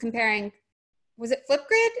question was comparing, was it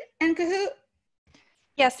Flipgrid and Kahoot?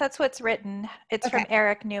 Yes, that's what's written. It's Okay. from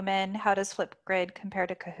Eric Newman. How does Flipgrid compare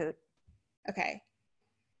to Kahoot? Okay.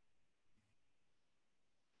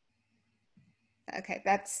 Okay,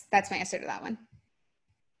 that's my answer to that one.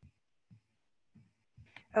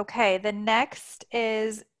 Okay, the next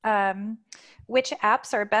is which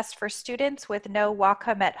apps are best for students with no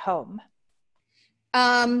Wacom at home?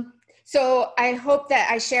 So I hope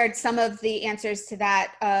that I shared some of the answers to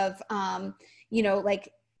that of, you know,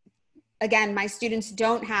 like, again, my students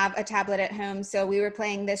don't have a tablet at home. So we were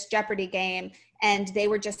playing this Jeopardy game and they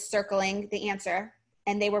were just circling the answer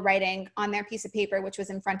and they were writing on their piece of paper, which was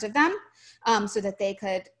in front of them, so that they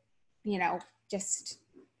could, you know, just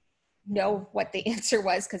know what the answer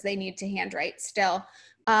was because they need to handwrite still.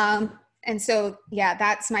 And so, yeah,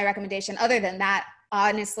 that's my recommendation. Other than that,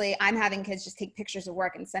 honestly, I'm having kids just take pictures of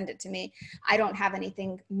work and send it to me. I don't have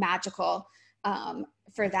anything magical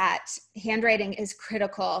for that. Handwriting is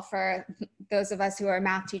critical for those of us who are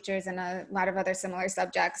math teachers and a lot of other similar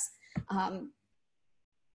subjects.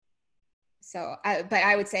 But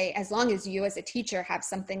I would say as long as you as a teacher have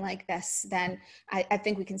something like this, then I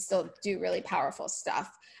think we can still do really powerful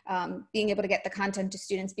stuff. Being able to get the content to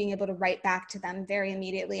students, being able to write back to them very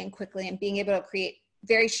immediately and quickly, and being able to create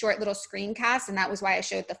very short little screencasts. And that was why I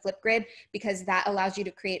showed the Flipgrid, because that allows you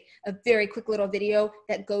to create a very quick little video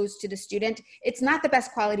that goes to the student. It's not the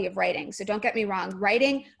best quality of writing, so don't get me wrong.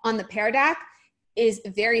 Writing on the Pear Deck is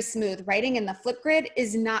very smooth. Writing in the Flipgrid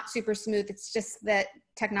is not super smooth. It's just that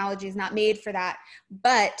technology is not made for that.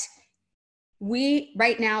 But we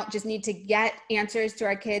right now just need to get answers to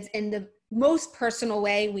our kids in the most personal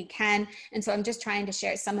way we can. And so I'm just trying to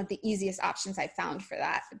share some of the easiest options I found for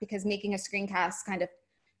that, because making a screencast kind of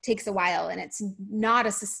takes a while and it's not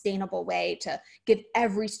a sustainable way to give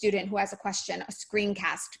every student who has a question a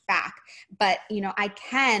screencast back. But, you know, I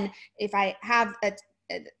can, if I have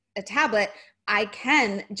a tablet, I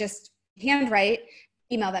can just handwrite,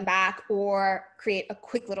 email them back, or create a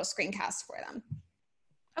quick little screencast for them.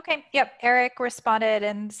 Okay, yep. Eric responded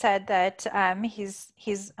and said that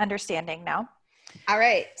he's understanding now. All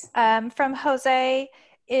right. From Jose,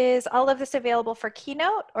 is all of this available for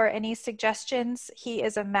Keynote or any suggestions? He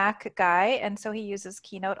is a Mac guy, and so he uses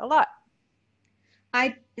Keynote a lot.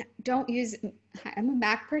 I don't use, I'm a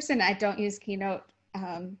Mac person. I don't use Keynote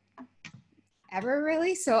ever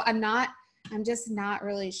really. So I'm just not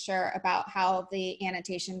really sure about how the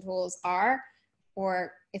annotation tools are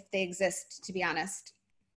or if they exist, to be honest.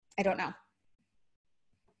 I don't know.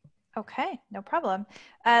 Okay, no problem.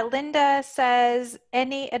 Linda says,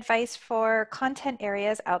 any advice for content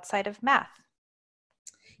areas outside of math?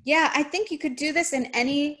 Yeah, I think you could do this in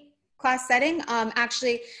any class setting.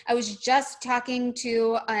 Actually, I was just talking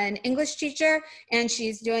to an English teacher, and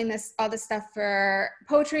she's doing all this stuff for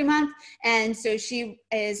Poetry Month. And so she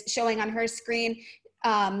is showing on her screen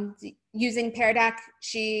using Pear Deck.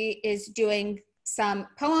 She is doing some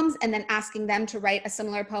poems and then asking them to write a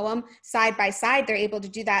similar poem side by side. They're able to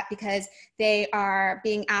do that because they are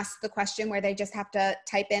being asked the question where they just have to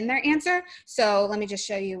type in their answer. So let me just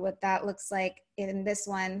show you what that looks like in this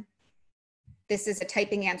one. This is a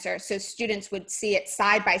typing answer. So students would see it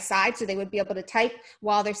side by side. So they would be able to type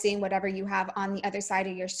while they're seeing whatever you have on the other side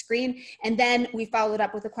of your screen. And then we followed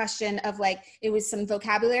up with a question of like, it was some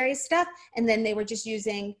vocabulary stuff. And then they were just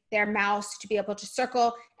using their mouse to be able to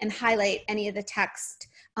circle and highlight any of the text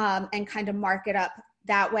and kind of mark it up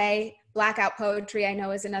that way. Blackout poetry, I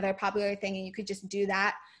know, is another popular thing. And you could just do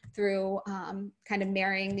that through kind of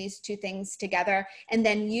marrying these two things together. And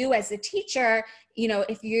then you as a teacher, you know,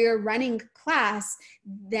 if you're running class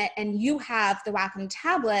and you have the Wacom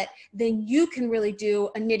tablet, then you can really do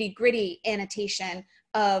a nitty-gritty annotation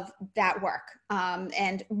of that work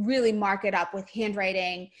and really mark it up with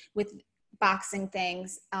handwriting, with boxing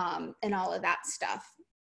things, and all of that stuff.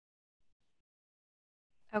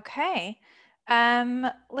 Okay.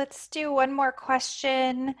 Let's do one more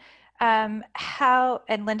question. And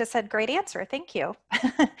Linda said, great answer, thank you.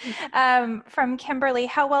 From Kimberly,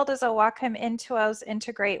 how well does a Wacom Intuos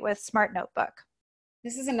integrate with Smart Notebook?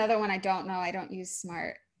 This is another one I don't know. I don't use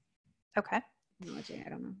Smart. Okay. Technology, I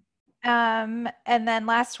don't know. And then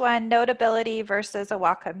last one, Notability versus a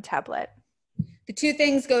Wacom tablet. The two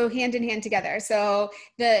things go hand in hand together. So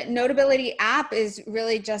the Notability app is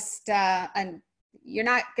really just, you're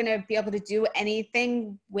not going to be able to do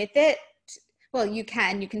anything with it. Well, you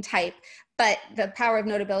can type, but the power of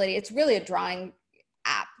Notability, it's really a drawing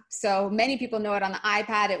app. So many people know it on the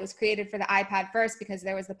iPad. It was created for the iPad first because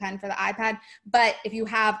there was the pen for the iPad. But if you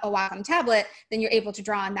have a Wacom tablet, then you're able to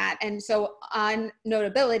draw on that. And so on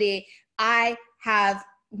Notability, I have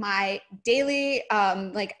my daily,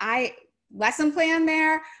 lesson plan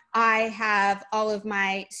there. I have all of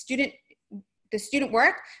my student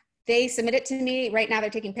work. They submit it to me. Right now they're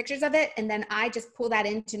taking pictures of it. And then I just pull that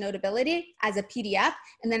into Notability as a PDF.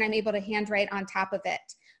 And then I'm able to handwrite on top of it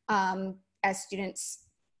as students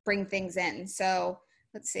bring things in. So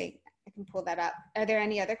let's see, I can pull that up. Are there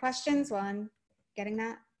any other questions while I'm getting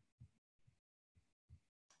that?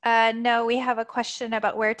 No, we have a question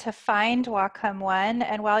about where to find Wacom One.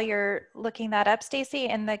 And while you're looking that up, Stacey,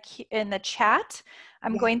 in the chat,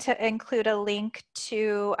 I'm going to include a link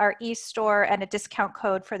to our e-store and a discount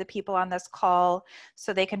code for the people on this call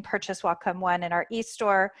so they can purchase Wacom One in our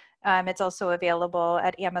e-store. It's also available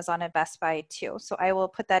at Amazon and Best Buy too. So I will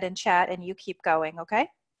put that in chat and you keep going, okay?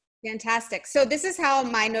 Fantastic. So this is how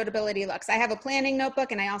my Notability looks. I have a planning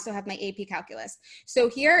notebook and I also have my AP Calculus. So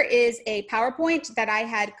here is a PowerPoint that I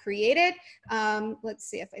had created. Let's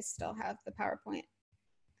see if I still have the PowerPoint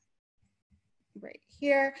right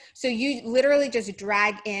here. So you literally just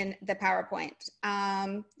drag in the PowerPoint.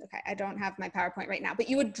 Okay, I don't have my PowerPoint right now,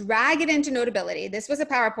 but you would drag it into Notability. This was a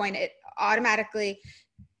PowerPoint. It automatically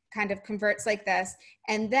kind of converts like this.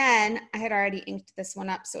 And then I had already inked this one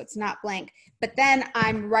up, so it's not blank. But then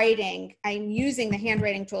I'm using the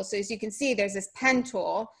handwriting tool. So as you can see, there's this pen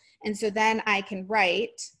tool. And so then I can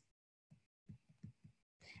write.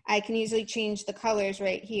 I can easily change the colors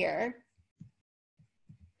right here,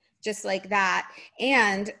 just like that.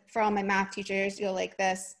 And for all my math teachers, you'll like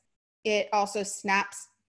this. It also snaps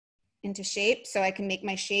into shape. So I can make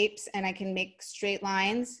my shapes and I can make straight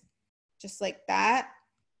lines just like that.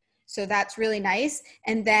 So that's really nice.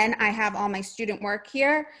 And then I have all my student work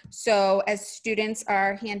here. So as students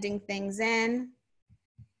are handing things in,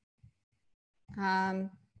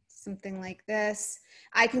 something like this,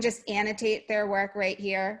 I can just annotate their work right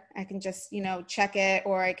here. I can just, check it,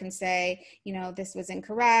 or I can say, this was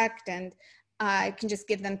incorrect. And I can just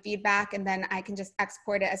give them feedback, and then I can just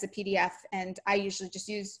export it as a PDF. And I usually just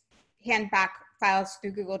use hand back files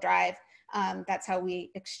through Google Drive. That's how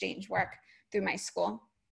we exchange work through my school.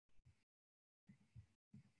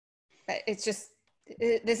 But it's just,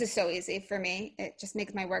 this is so easy for me. It just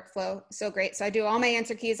makes my workflow so great. So I do all my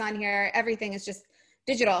answer keys on here. Everything is just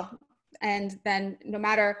digital. And then no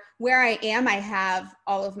matter where I am, I have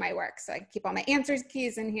all of my work. So I keep all my answers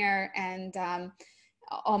keys in here, and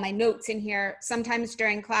all my notes in here. Sometimes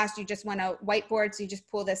during class, you just want a whiteboard. So you just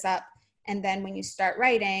pull this up. And then when you start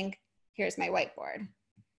writing, here's my whiteboard.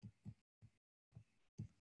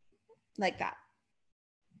 Like that.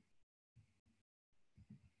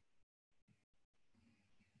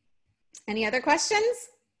 Any other questions?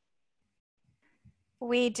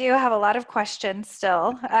 We do have a lot of questions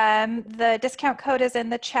still. The discount code is in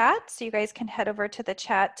the chat, so you guys can head over to the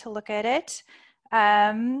chat to look at it.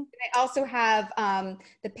 I also have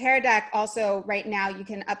the Pear Deck. Also, right now you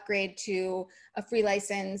can upgrade to a free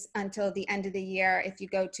license until the end of the year if you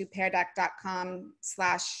go to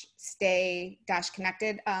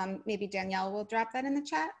peardeck.com/stay-connected. Maybe Danielle will drop that in the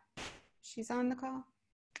chat. She's on the call.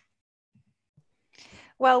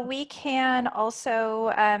 Well, we can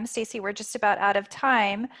also, Stacey, we're just about out of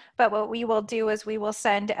time, but what we will do is we will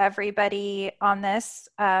send everybody on this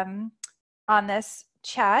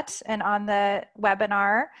chat and on the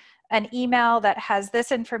webinar an email that has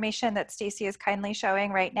this information that Stacey is kindly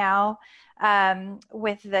showing right now,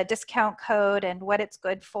 with the discount code and what it's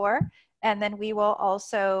good for. And then we will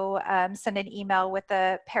also send an email with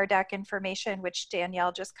the Pear Deck information, which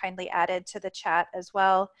Danielle just kindly added to the chat as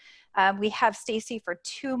well. We have Stacey for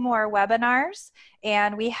 2 more webinars,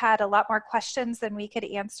 and we had a lot more questions than we could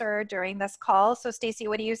answer during this call. So Stacey,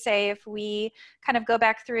 what do you say if we kind of go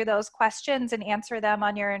back through those questions and answer them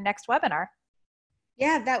on your next webinar?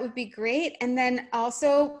 Yeah, that would be great. And then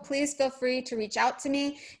also, please feel free to reach out to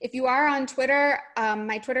me. If you are on Twitter,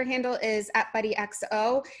 my Twitter handle is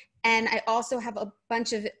 @BuddyXO. And I also have a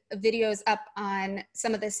bunch of videos up on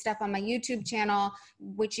some of this stuff on my YouTube channel,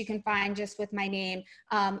 which you can find just with my name.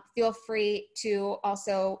 Feel free to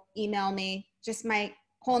also email me. Just my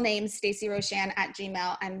whole name, Stacey Roshan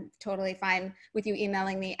 @gmail. I'm totally fine with you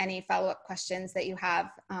emailing me any follow-up questions that you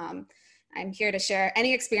have. I'm here to share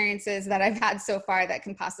any experiences that I've had so far that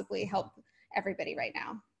can possibly help everybody right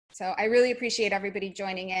now. So I really appreciate everybody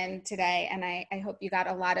joining in today, and I hope you got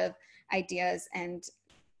a lot of ideas and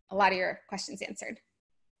a lot of your questions answered.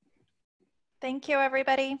 Thank you,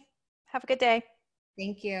 everybody. Have a good day.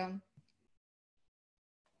 Thank you.